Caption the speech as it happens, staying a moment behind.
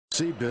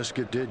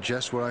Seabiscuit did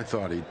just what I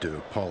thought he'd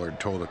do, Pollard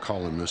told a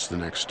columnist the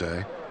next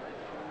day.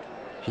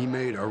 He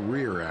made a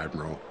rear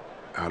admiral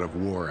out of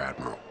war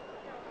admiral.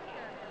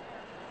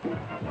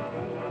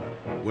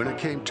 When it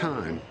came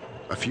time,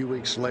 a few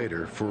weeks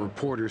later, for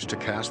reporters to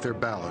cast their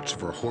ballots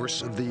for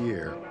Horse of the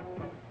Year,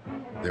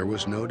 there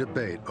was no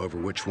debate over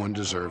which one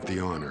deserved the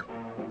honor.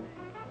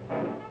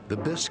 The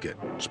biscuit,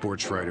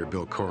 sports writer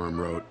Bill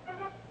Coram wrote,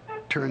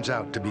 turns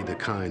out to be the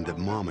kind that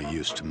Mama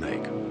used to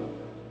make.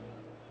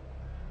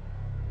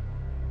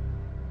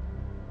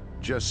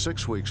 Just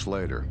 6 weeks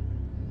later,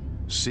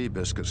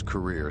 Seabiscuit's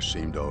career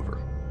seemed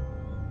over.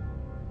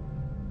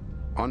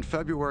 On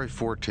February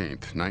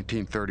 14th,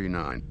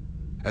 1939,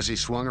 as he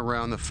swung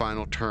around the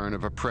final turn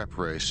of a prep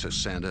race at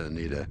Santa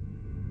Anita,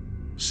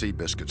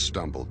 Seabiscuit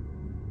stumbled,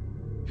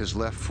 his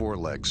left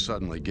foreleg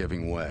suddenly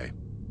giving way.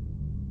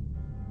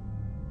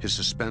 His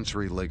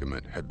suspensory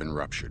ligament had been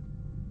ruptured.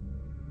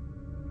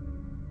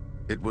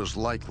 It was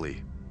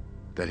likely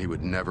that he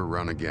would never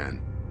run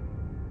again.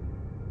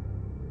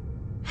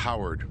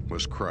 Howard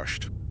was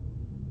crushed,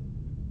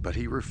 but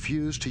he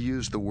refused to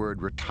use the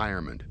word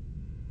retirement.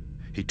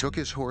 He took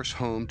his horse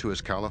home to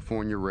his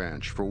California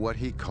ranch for what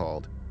he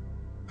called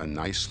a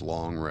nice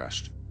long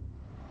rest.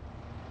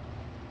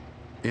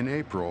 In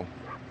April,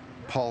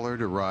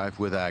 Pollard arrived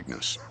with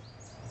Agnes.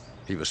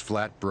 He was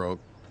flat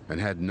broke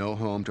and had no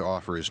home to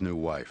offer his new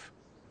wife.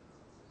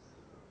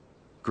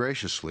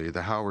 Graciously,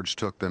 the Howards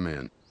took them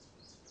in.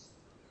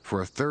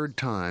 For a third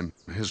time,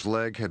 his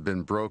leg had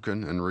been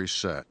broken and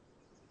reset.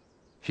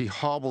 He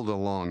hobbled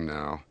along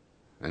now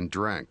and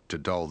drank to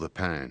dull the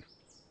pain.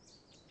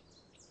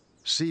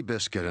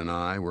 Seabiscuit and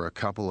I were a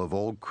couple of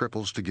old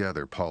cripples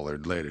together,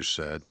 Pollard later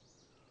said,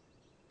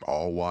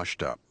 all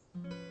washed up.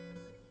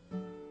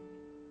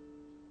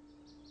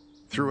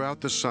 Throughout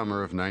the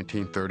summer of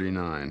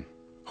 1939,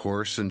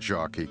 horse and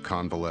jockey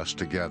convalesced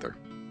together,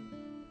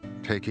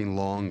 taking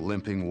long,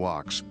 limping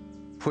walks,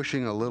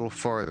 pushing a little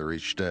farther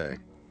each day.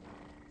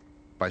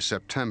 By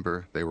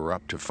September, they were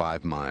up to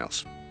 5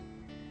 miles.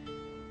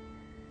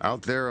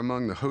 Out there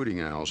among the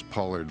hooting owls,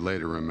 Pollard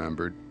later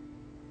remembered,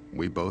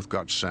 we both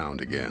got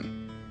sound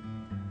again.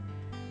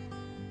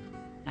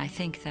 I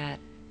think that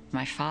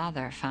my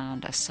father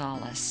found a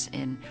solace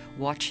in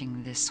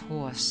watching this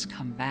horse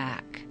come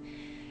back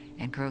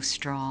and grow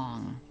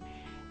strong.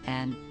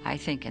 And I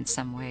think in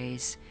some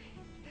ways,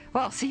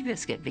 well,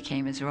 Seabiscuit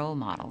became his role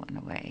model in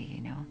a way,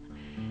 you know.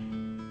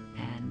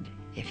 And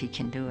if he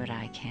can do it,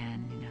 I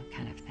can, you know,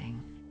 kind of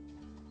thing.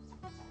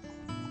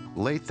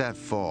 Late that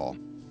fall,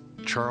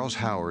 Charles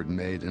Howard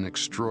made an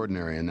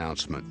extraordinary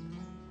announcement.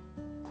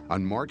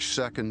 On March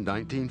 2nd,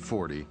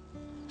 1940,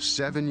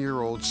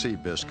 7-year-old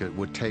Seabiscuit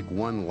would take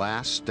one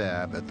last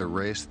stab at the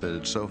race that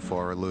had so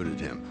far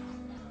eluded him,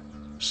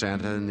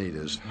 Santa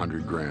Anita's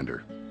 100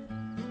 Grander.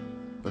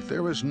 But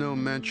there was no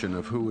mention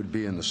of who would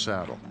be in the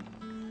saddle.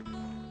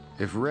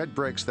 If Red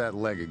breaks that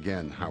leg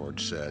again,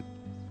 Howard said,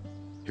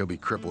 he'll be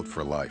crippled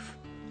for life.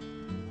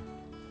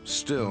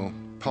 Still,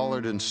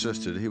 Pollard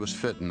insisted he was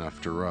fit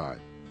enough to ride.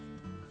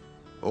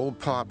 Old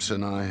Pops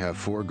and I have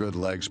 4 good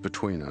legs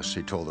between us,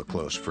 he told a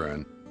close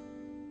friend.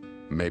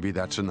 Maybe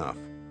that's enough.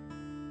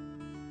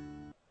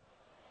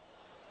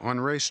 On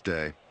race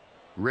day,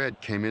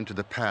 Red came into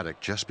the paddock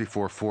just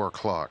before 4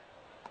 o'clock.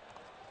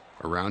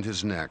 Around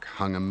his neck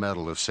hung a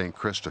medal of St.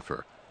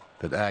 Christopher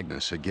that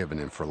Agnes had given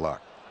him for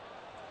luck.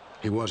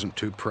 He wasn't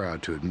too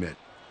proud to admit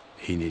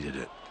he needed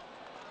it.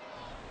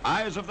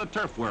 Eyes of the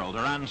turf world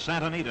are on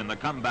Santa Anita in the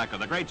comeback of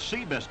the great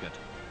Seabiscuit.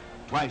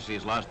 Twice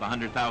he's lost the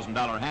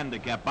 $100,000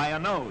 handicap by a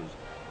nose.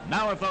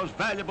 Now if those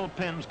valuable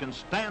pins can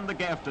stand the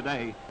gaff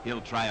today,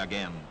 he'll try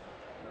again.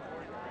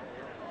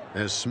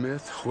 As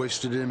Smith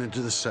hoisted him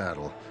into the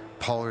saddle,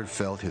 Pollard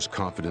felt his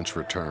confidence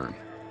return.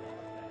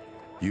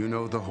 You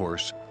know the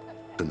horse,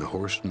 and the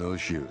horse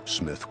knows you,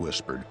 Smith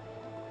whispered.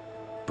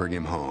 Bring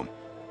him home.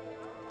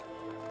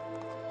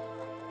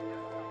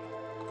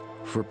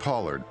 For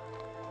Pollard,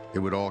 it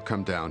would all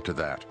come down to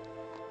that.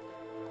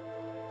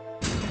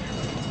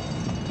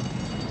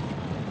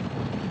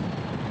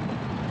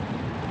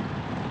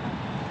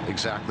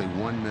 Exactly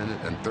 1 minute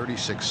and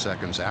 36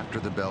 seconds after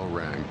the bell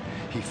rang,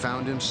 he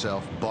found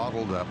himself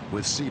bottled up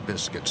with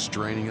Seabiscuit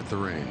straining at the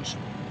reins.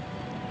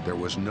 There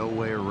was no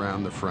way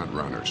around the front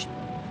runners.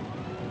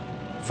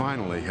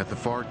 Finally, at the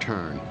far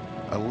turn,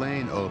 a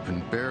lane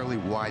opened barely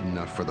wide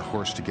enough for the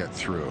horse to get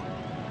through.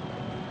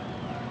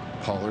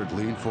 Pollard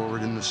leaned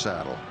forward in the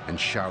saddle and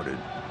shouted,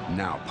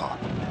 "Now,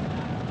 Pop."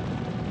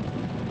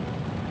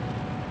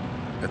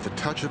 At the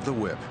touch of the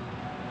whip,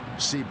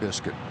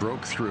 Seabiscuit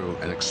broke through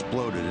and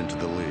exploded into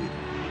the lead.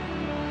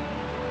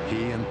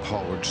 He and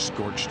Pollard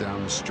scorched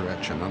down the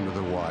stretch and under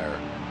the wire,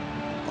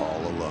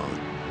 all alone.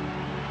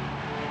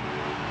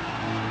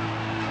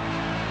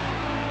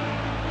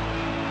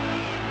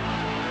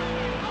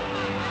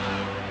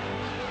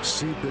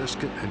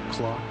 Seabiscuit had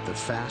clocked the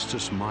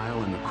fastest 1.25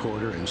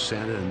 miles in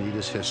Santa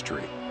Anita's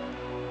history,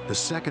 the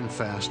second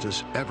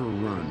fastest ever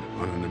run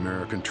on an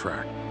American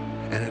track,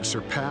 and had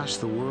surpassed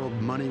the world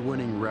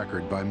money-winning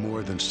record by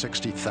more than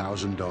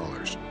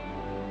 $60,000.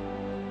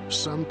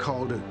 Some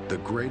called it the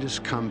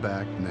greatest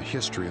comeback in the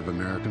history of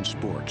American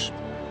sports.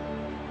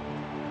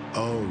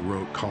 "Oh,"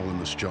 wrote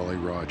columnist Jolly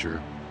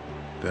Roger,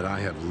 "that I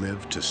have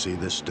lived to see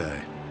this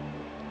day."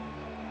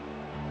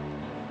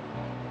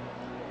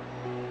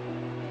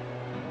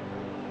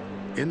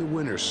 In the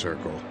winner's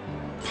circle,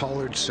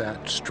 Pollard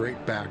sat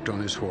straight-backed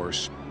on his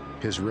horse,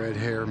 his red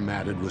hair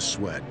matted with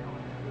sweat.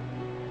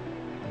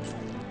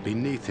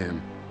 Beneath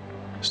him,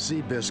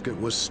 Seabiscuit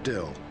was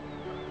still,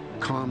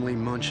 calmly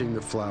munching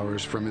the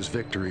flowers from his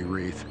victory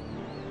wreath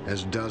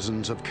as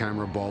dozens of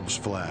camera bulbs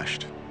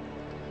flashed.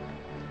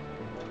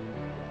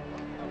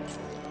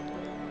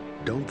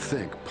 "Don't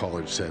think,"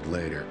 Pollard said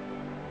later,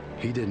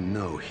 "he didn't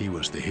know he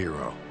was the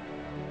hero."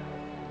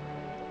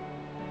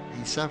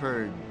 He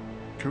suffered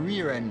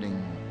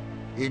career-ending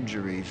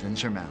injuries and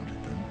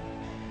surmounted them.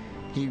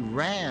 He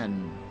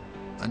ran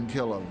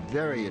until a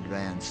very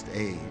advanced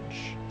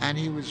age, and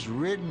he was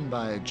ridden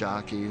by a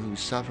jockey who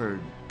suffered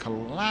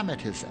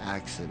calamitous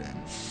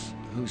accidents,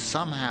 who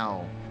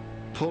somehow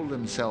pulled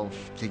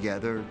himself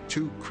together,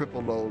 two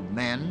crippled old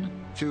men,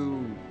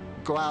 to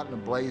go out in a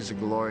blaze of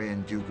glory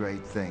and do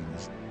great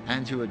things.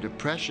 And to a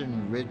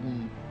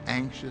depression-ridden,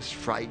 anxious,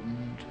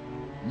 frightened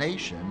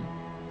nation,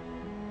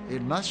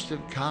 it must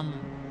have come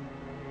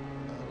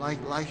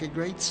like a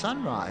great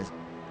sunrise.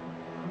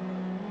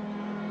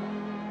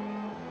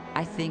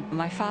 I think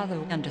my father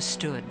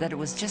understood that it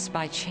was just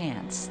by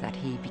chance that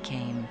he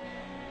became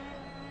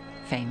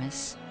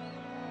famous.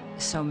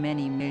 So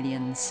many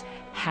millions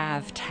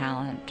have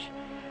talent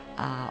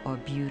or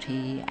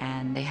beauty,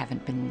 and they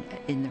haven't been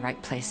in the right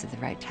place at the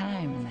right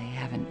time, and they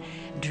haven't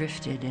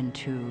drifted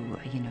into,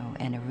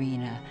 an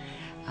arena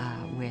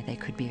where they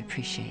could be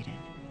appreciated.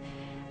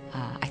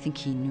 I think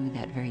he knew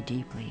that very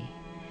deeply,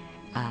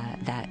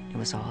 that it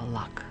was all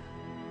luck.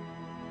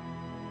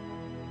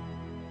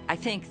 I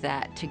think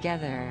that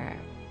together,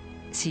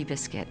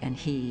 Seabiscuit and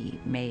he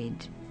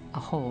made a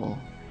whole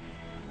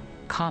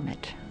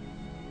comet,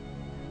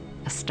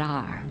 a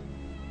star,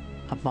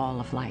 a ball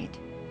of light.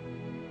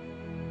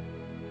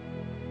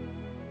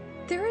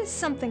 There is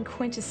something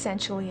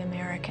quintessentially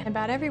American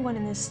about everyone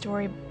in this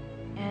story,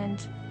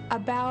 and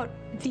about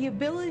the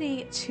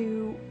ability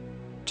to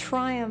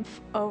triumph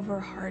over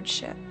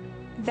hardship.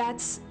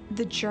 That's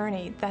the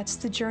journey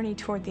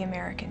toward the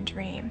American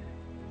dream.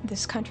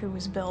 This country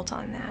was built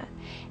on that.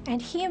 And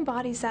he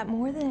embodies that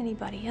more than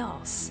anybody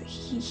else.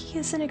 He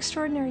is an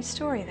extraordinary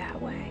story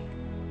that way.